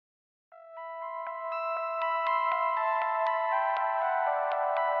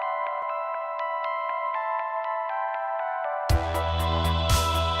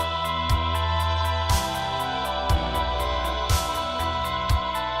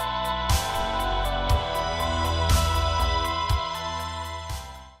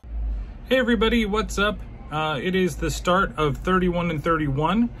Hey everybody, what's up? It is the start of 31 and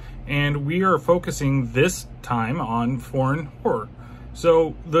 31, and we are focusing this time on foreign horror.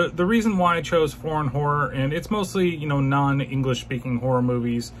 So the reason why I chose foreign horror, and it's mostly, non-English speaking horror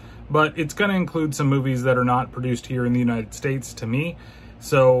movies, but it's going to include some movies that are not produced here in the United States to me.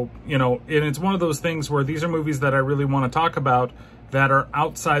 So, and it's one of those things where these are movies that I really want to talk about that are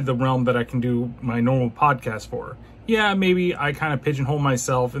outside the realm that I can do my normal podcast for. Yeah, maybe I kind of pigeonhole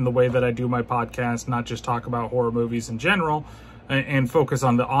myself in the way that I do my podcast, not just talk about horror movies in general and focus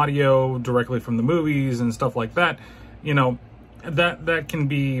on the audio directly from the movies and stuff like that. That can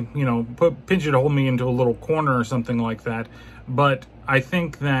be, pigeonhole me into a little corner or something like that. But I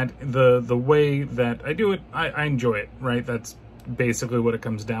think that the way that I do it, I enjoy it, right? That's basically what it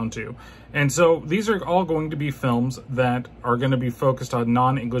comes down to. And so these are all going to be films that are going to be focused on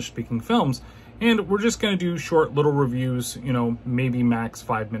non-English speaking films. And we're just going to do short little reviews, maybe max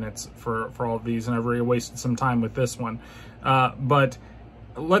 5 minutes for all of these. And I've already wasted some time with this one. But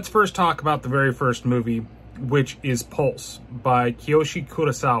let's first talk about the very first movie, which is Pulse by Kiyoshi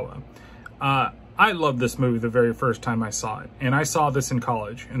Kurosawa. I loved this movie the very first time I saw it. And I saw this in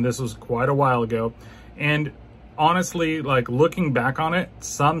college. And this was quite a while ago. And honestly, looking back on it,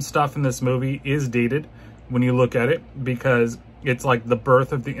 some stuff in this movie is dated when you look at it, because it's like the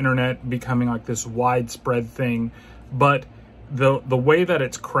birth of the internet becoming like this widespread thing. But the way that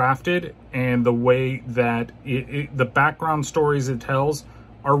it's crafted and the way that the background stories it tells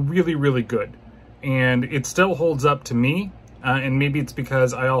are really, really good. And it still holds up to me. And maybe it's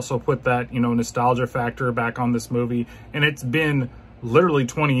because I also put that, nostalgia factor back on this movie. And it's been literally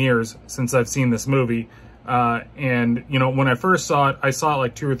 20 years since I've seen this movie. And, when I first saw it, I saw it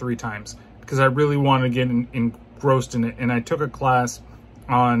like 2 or 3 times because I really wanted to get engrossed in it. And I took a class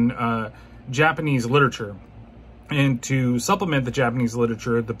on Japanese literature. And to supplement the Japanese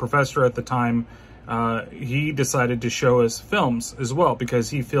literature, the professor at the time, he decided to show us films as well, because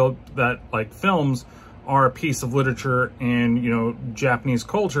he felt that films are a piece of literature and, Japanese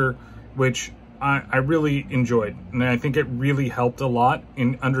culture, which I really enjoyed. And I think it really helped a lot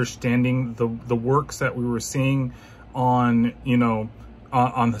in understanding the works that we were seeing on,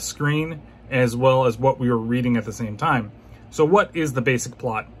 on the screen, as well as what we were reading at the same time. So what is the basic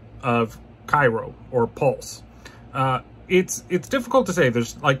plot of Kairo, or Pulse? It's difficult to say.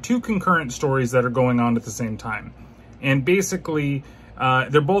 There's 2 concurrent stories that are going on at the same time. And basically,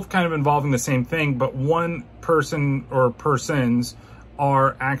 they're both kind of involving the same thing, but one person or persons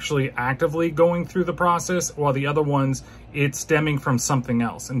are actually actively going through the process, while the other ones, it's stemming from something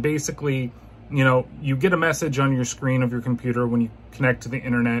else. And basically, you get a message on your screen of your computer when you connect to the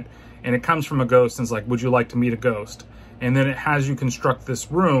internet, and it comes from a ghost and it's like, would you like to meet a ghost? And then it has you construct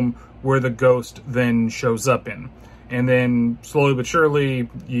this room where the ghost then shows up in. And then slowly but surely,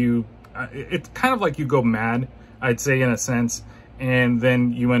 it's kind of like you go mad, I'd say, in a sense, and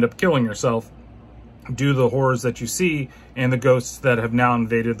then you end up killing yourself due to the horrors that you see and the ghosts that have now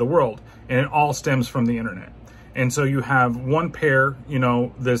invaded the world. And it all stems from the internet. And so you have one pair,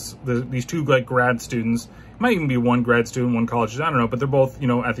 these 2 grad students. It might even be one grad student, one college student, I don't know, but they're both,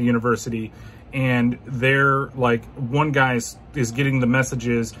 at the university. And they're one guy is getting the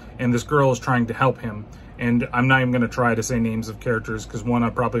messages and this girl is trying to help him. And I'm not even going to try to say names of characters because 1, I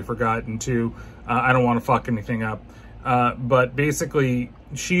probably forgot, and 2, I don't want to fuck anything up. But basically,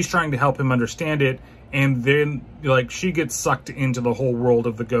 she's trying to help him understand it, and then she gets sucked into the whole world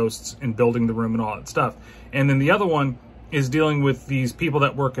of the ghosts and building the room and all that stuff. And then the other one is dealing with these people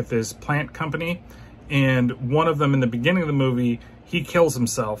that work at this plant company, and one of them in the beginning of the movie, he kills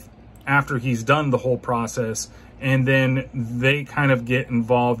himself after he's done the whole process, and then they kind of get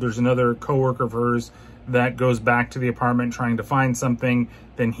involved. There's another coworker of hers that goes back to the apartment trying to find something.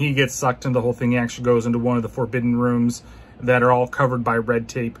 Then he gets sucked into the whole thing. He actually goes into one of the forbidden rooms that are all covered by red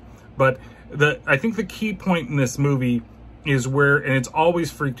tape. But I think the key point in this movie is where, and it's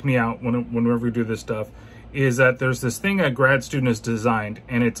always freaked me out whenever we do this stuff, is that there's this thing a grad student has designed,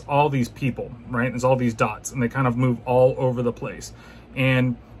 and it's all these people, right? It's all these dots, and they kind of move all over the place.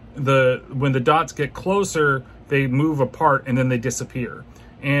 And when the dots get closer, they move apart and then they disappear.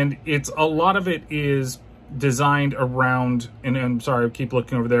 And a lot of it is designed around, and I'm sorry, I keep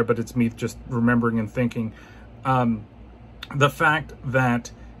looking over there, but it's me just remembering and thinking, the fact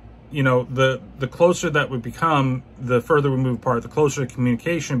that, the closer that we become, the further we move apart. The closer the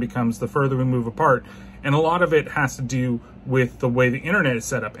communication becomes, the further we move apart. And a lot of it has to do with the way the internet is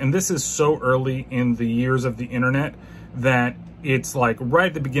set up. And this is so early in the years of the internet that it's like right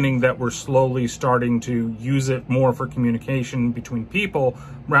at the beginning that we're slowly starting to use it more for communication between people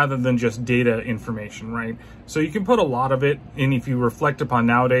rather than just data information, right? So you can put a lot of it, and if you reflect upon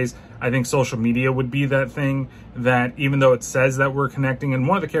nowadays, I think social media would be that thing that even though it says that we're connecting, and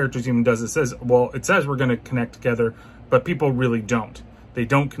one of the characters even does, it says we're going to connect together, but people really don't. They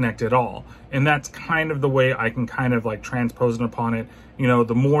don't connect at all. And that's kind of the way I can kind of like transpose it upon it. You know,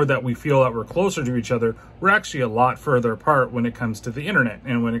 the more that we feel that we're closer to each other, we're actually a lot further apart when it comes to the internet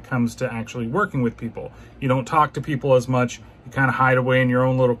and when it comes to actually working with people. You don't talk to people as much. You kind of hide away in your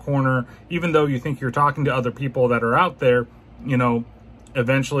own little corner. Even though you think you're talking to other people that are out there, you know,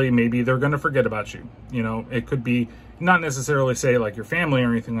 eventually maybe they're going to forget about you. You know, it could be not necessarily say like your family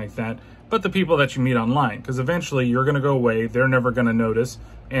or anything like that, but the people that you meet online, because eventually you're going to go away, they're never going to notice,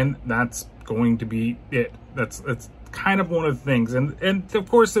 and that's going to be it. That's kind of one of the things. And of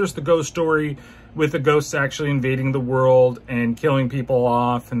course there's the ghost story with the ghosts actually invading the world and killing people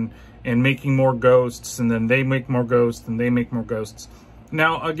off and making more ghosts, and then they make more ghosts and they make more ghosts.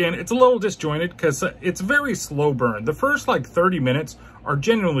 Now again, it's a little disjointed because it's very slow burn. The first like 30 minutes are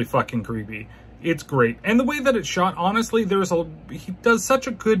genuinely fucking creepy. It's great. And the way that it's shot, honestly, he does such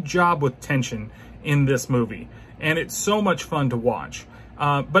a good job with tension in this movie. And it's so much fun to watch.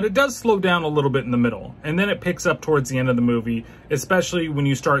 But it does slow down a little bit in the middle. And then it picks up towards the end of the movie, especially when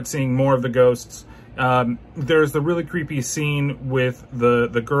you start seeing more of the ghosts. There's the really creepy scene with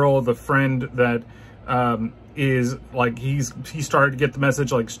the girl, the friend that is like, he started to get the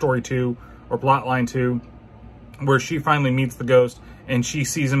message like story 2 or plotline 2, where she finally meets the ghost and she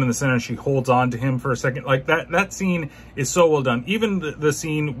sees him in the center and she holds on to him for a second. Like that scene is so well done. Even the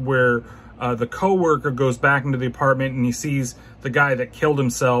scene where the coworker goes back into the apartment and he sees the guy that killed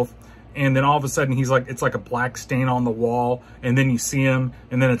himself, and then all of a sudden he's like, it's like a black stain on the wall, and then you see him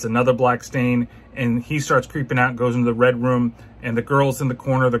and then it's another black stain, and he starts creeping out, goes into the red room, and the girl's in the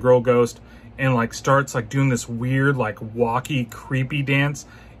corner, the girl ghost, and like starts like doing this weird like walkie creepy dance.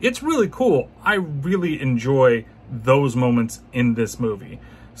 It's really cool. I really enjoy those moments in this movie.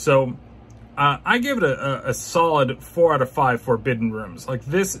 So I give it a solid 4 out of 5 Forbidden Rooms. Like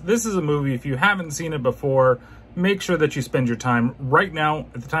this is a movie, if you haven't seen it before, make sure that you spend your time. Right now,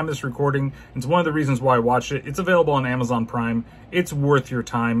 at the time of this recording, it's one of the reasons why I watched it. It's available on Amazon Prime. It's worth your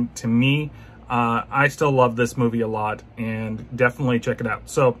time to me. I still love this movie a lot, and definitely check it out.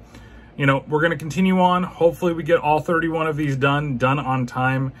 So, you know, we're going to continue on. Hopefully we get all 31 of these done on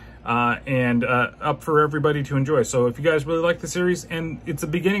time, and up for everybody to enjoy. So if you guys really like the series, and it's the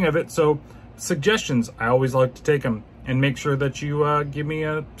beginning of it, so suggestions, I always like to take them. And make sure that you give me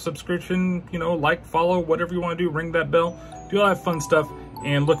a subscription, you know, like, follow, whatever you want to do, ring that bell, do all that fun stuff,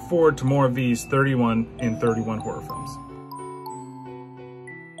 and look forward to more of these 31 in 31 horror films.